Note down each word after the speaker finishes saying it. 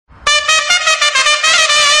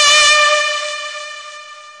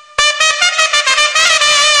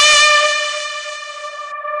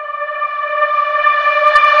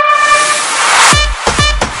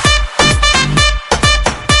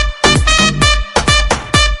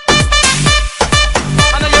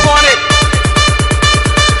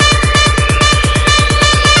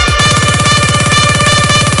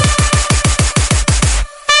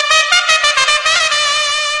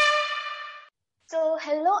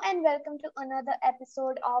and welcome to another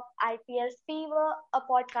episode of IPL Fever, a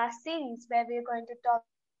podcast series where we're going to talk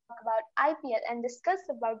about IPL and discuss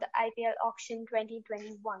about the IPL auction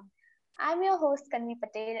 2021. I'm your host Kanvi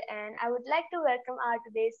Patel and I would like to welcome our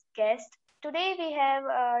today's guest. Today we have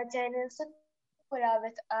Jainil Sutpura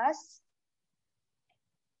with us.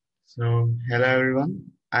 Hello everyone.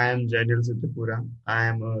 I am Janil Siddhapura. I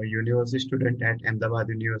am a university student at Ahmedabad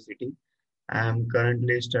University. I am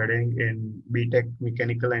currently studying in BTech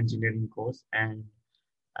Mechanical Engineering course and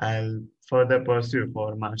I'll further pursue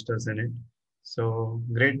for masters in it. So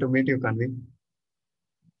great to meet you, Kanvi.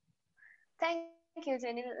 Thank you,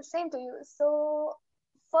 Jainil. Same to you. So,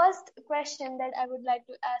 first question that I would like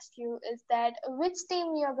to ask you is that which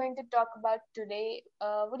team you are going to talk about today?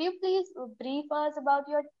 Would you please brief us about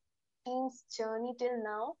your team's journey till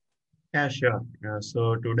now? Yeah, sure.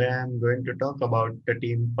 Today I'm going to talk about the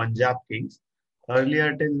team Punjab Kings.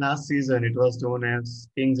 Earlier till last season, it was known as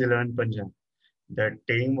Kings 11 Punjab. The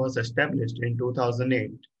team was established in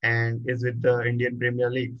 2008 and is with the Indian Premier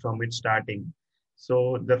League from its starting.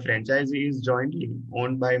 So the franchise is jointly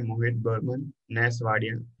owned by Mohit Burman, Nas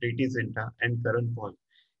Wadia, Preeti Zinta, and Karan Paul.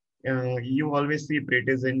 You always see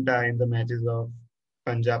Preeti Zinta in the matches of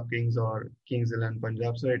Punjab Kings or Kings 11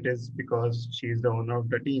 Punjab. So it is because she is the owner of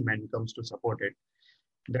the team and comes to support it.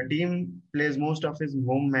 The team plays most of its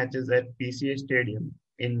home matches at PCA Stadium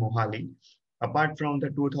in Mohali. Apart from the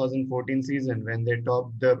 2014 season when they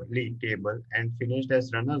topped the league table and finished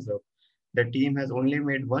as runners-up, the team has only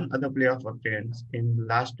made one other playoff appearance in the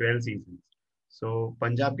last 12 seasons. So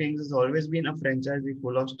Punjab Kings has always been a franchise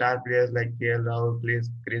full of star players like KL Rahul,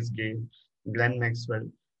 Chris Gayle, Glenn Maxwell,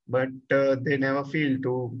 but they never fail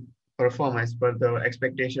to perform as per the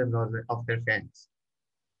expectations of their fans.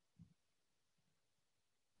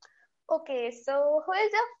 Okay, so who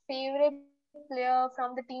is your favorite player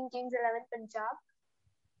from the team Kings 11 Punjab?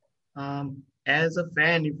 As a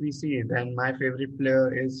fan, if we see, then my favorite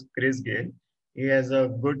player is Chris Gayle. He has a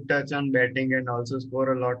good touch on batting and also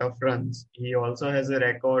score a lot of runs. He also has a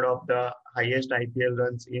record of the highest IPL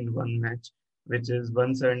runs in one match, which is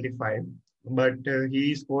 175. But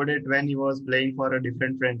he scored it when he was playing for a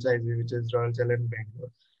different franchise, which is Royal Challenge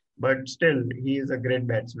Bangalore. But still, he is a great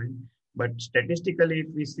batsman. But statistically, if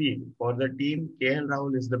we see, for the team, KL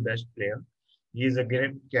Rahul is the best player. He is a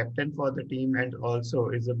great captain for the team and also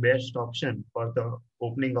is the best option for the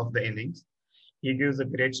opening of the innings. He gives a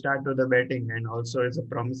great start to the batting and also is a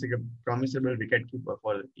promisable wicketkeeper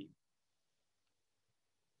for the team.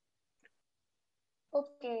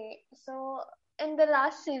 Okay, so in the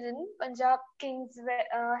last season, Punjab Kings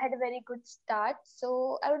had a very good start.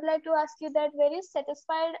 So I would like to ask you that were you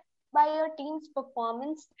satisfied by your team's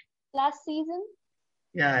performance last season?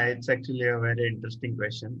 Yeah, it's actually a very interesting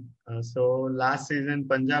question. Last season,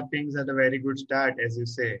 Punjab Kings had a very good start, as you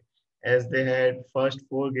say, as they had first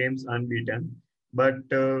four games unbeaten. But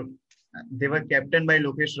they were captained by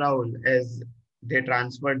Lokesh Rahul as they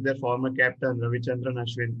transferred their former captain Ravichandran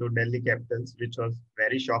Ashwin to Delhi Capitals, which was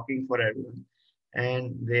very shocking for everyone.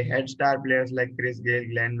 And they had star players like Chris Gayle,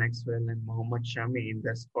 Glenn Maxwell, and Mohammad Shami in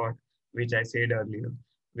their squad, which I said earlier,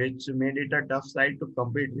 which made it a tough side to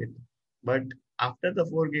compete with. But after the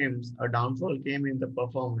four games, a downfall came in the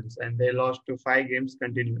performance and they lost to five games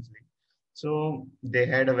continuously. So they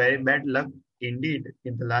had a very bad luck indeed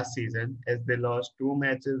in the last season as they lost two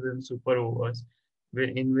matches in super overs,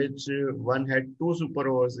 in which one had two super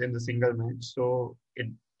overs in the single match. So it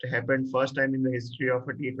happened first time in the history of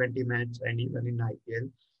a T20 match and even in IPL.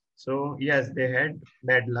 So yes, they had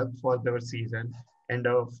bad luck for their season and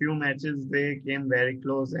a few matches they came very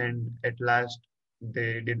close and at last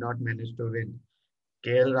they did not manage to win.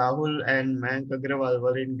 KL Rahul and Mayank Agrawal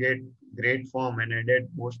were in great form and added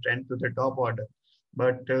more strength to the top order.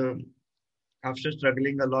 But after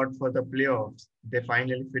struggling a lot for the playoffs, they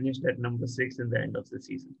finally finished at number six in the end of the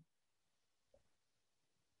season.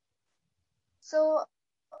 So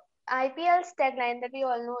IPL's tagline that we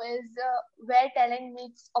all know is where talent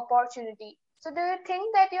meets opportunity. So do you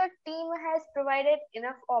think that your team has provided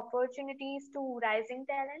enough opportunities to rising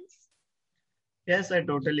talents? Yes, I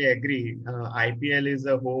totally agree. IPL is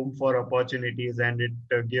a home for opportunities and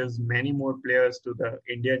it gives many more players to the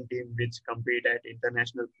Indian team which compete at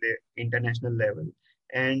international level.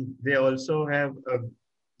 And they also have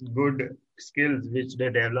good skills which they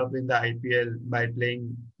develop in the IPL by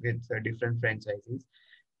playing with different franchises.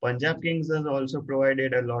 Punjab Kings has also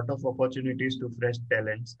provided a lot of opportunities to fresh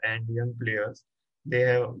talents and young players. They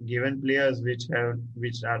have given players which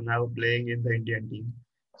are now playing in the Indian team.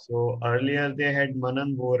 So earlier they had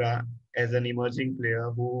Manan Vora as an emerging player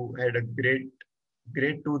who had a great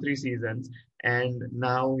great 2 3 seasons, and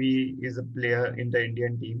now he is a player in the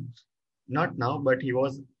Indian team. Not now, but he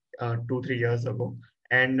was 2 3 years ago.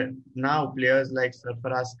 And now players like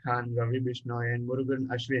Sarfaraz Khan, Ravi Bishnoi, and Murugan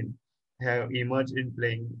Ashwin have emerged in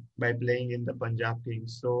playing by playing in the Punjab team.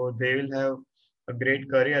 So they will have a great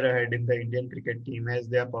career ahead in the Indian cricket team as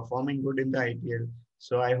they are performing good in the IPL.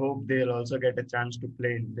 So I hope they'll also get a chance to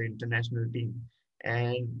play in the international team.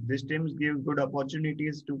 And these teams give good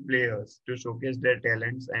opportunities to players to showcase their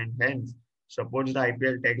talents and hence supports the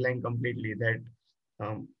IPL tagline completely that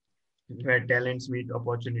um, where talents meet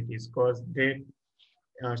opportunities because they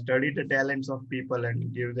study the talents of people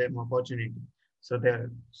and give them opportunity so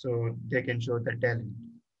they can show the talent.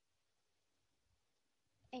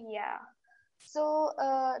 Yeah. So,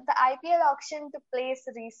 the IPL auction took place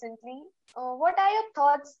recently. What are your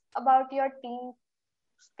thoughts about your team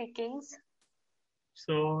pickings?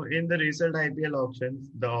 So in the recent IPL auctions,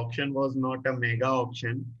 the auction was not a mega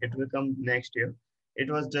auction. It will come next year. It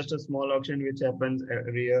was just a small auction which happens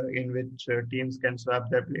every year in which teams can swap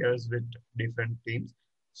their players with different teams.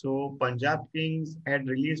 So Punjab Kings had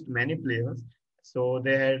released many players, so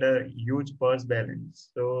they had a huge purse balance.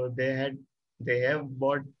 So they have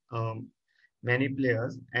bought many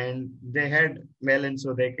players and they had balance,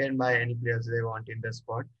 so they can buy any players they want in the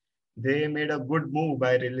spot. They made a good move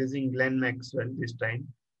by releasing Glenn Maxwell this time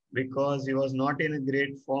because he was not in a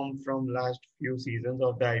great form from last few seasons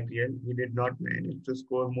of the IPL. He did not manage to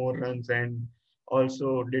score more runs and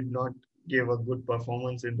also did not give a good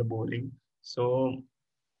performance in the bowling. So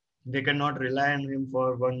they cannot rely on him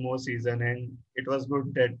for one more season and it was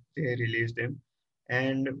good that they released him.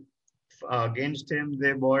 And against him,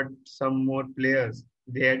 they bought some more players.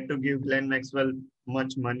 They had to give Glenn Maxwell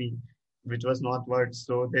much money, which was not worth.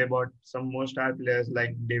 So they bought some more star players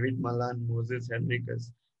like David Malan, Moses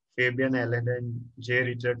Henriquez, Fabian Allen, and Jay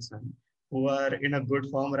Richardson, who are in a good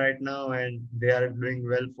form right now and they are doing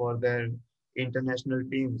well for their international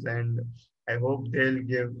teams. And I hope they'll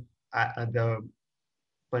give the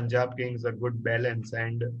Punjab Kings a good balance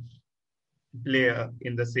and play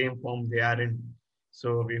in the same form they are in.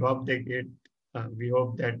 So we hope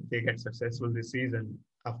that they get successful this season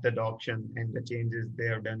after the auction and the changes they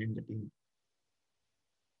have done in the team.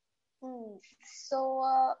 Hmm. So,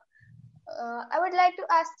 I would like to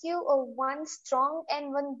ask you one strong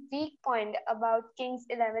and one weak point about Kings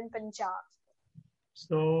 11 Punjab.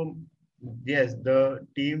 So yes,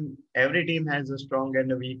 every team has a strong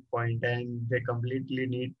and a weak point, and they completely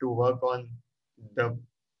need to work on the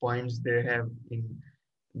points they have.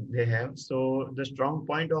 So the strong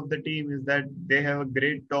point of the team is that they have a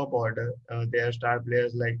great top order. They have star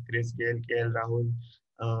players like Chris Gale, KL Rahul,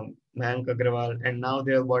 Mayank Agrawal, and now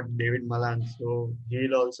they have got David Malan. So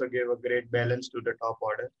he'll also give a great balance to the top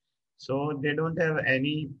order. So they don't have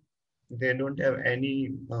any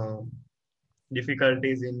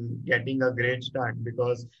difficulties in getting a great start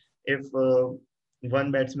because if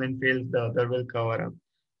one batsman fails, the other will cover up.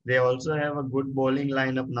 They also have a good bowling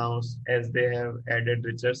lineup now as they have added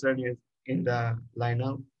Richardson in the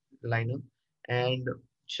lineup, and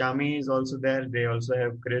Shami is also there. They also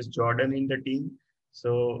have Chris Jordan in the team.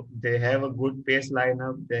 So they have a good pace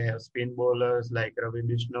lineup. They have spin bowlers like Ravi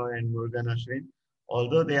Bishnoi and Murugan Ashwin.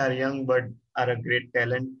 Although they are young but are a great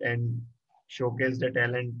talent and showcase the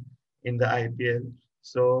talent in the IPL.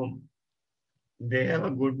 So they have a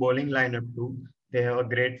good bowling lineup too. They have a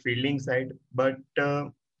great fielding side, but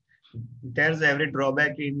there's every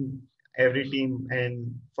drawback in every team.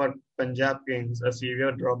 And for Punjab Kings, a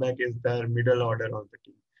severe drawback is their middle order of the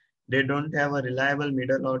team. They don't have a reliable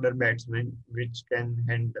middle order batsman who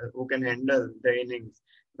can handle the innings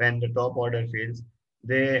when the top order fails.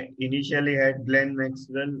 They initially had Glenn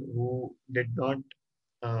Maxwell, who did not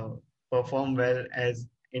uh, perform well as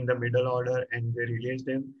in the middle order, and they released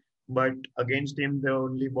him. But against him, they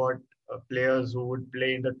only bought players who would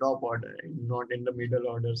play in the top order and not in the middle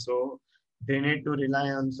order. So they need to rely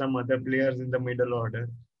on some other players in the middle order.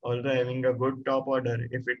 Although having a good top order,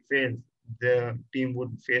 if it fails, the team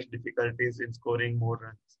would face difficulties in scoring more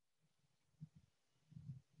runs.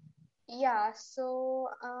 Yeah, so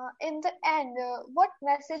in the end, what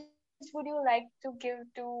message would you like to give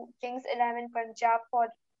to Kings 11 Punjab for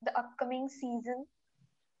the upcoming season?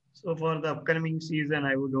 So for the upcoming season,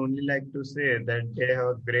 I would only like to say that they have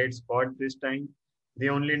a great squad this time. They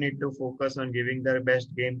only need to focus on giving their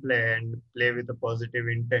best gameplay and play with a positive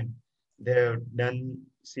intent. They have done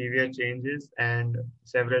several changes, and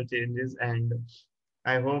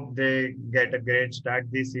I hope they get a great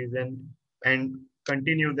start this season and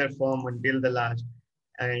continue their form until the last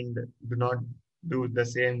and do not do the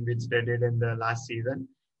same which they did in the last season.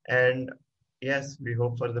 And Yes, we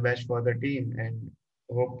hope for the best for the team and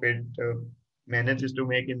hope it manages to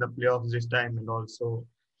make in the playoffs this time and also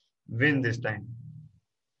win this time.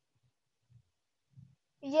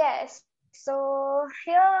 Yes, so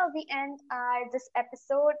here we end our this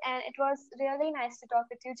episode, and it was really nice to talk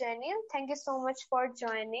with you, Jenny. Thank you so much for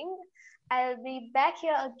joining. I'll be back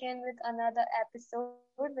here again with another episode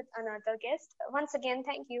with another guest. Once again,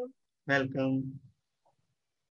 thank you. Welcome.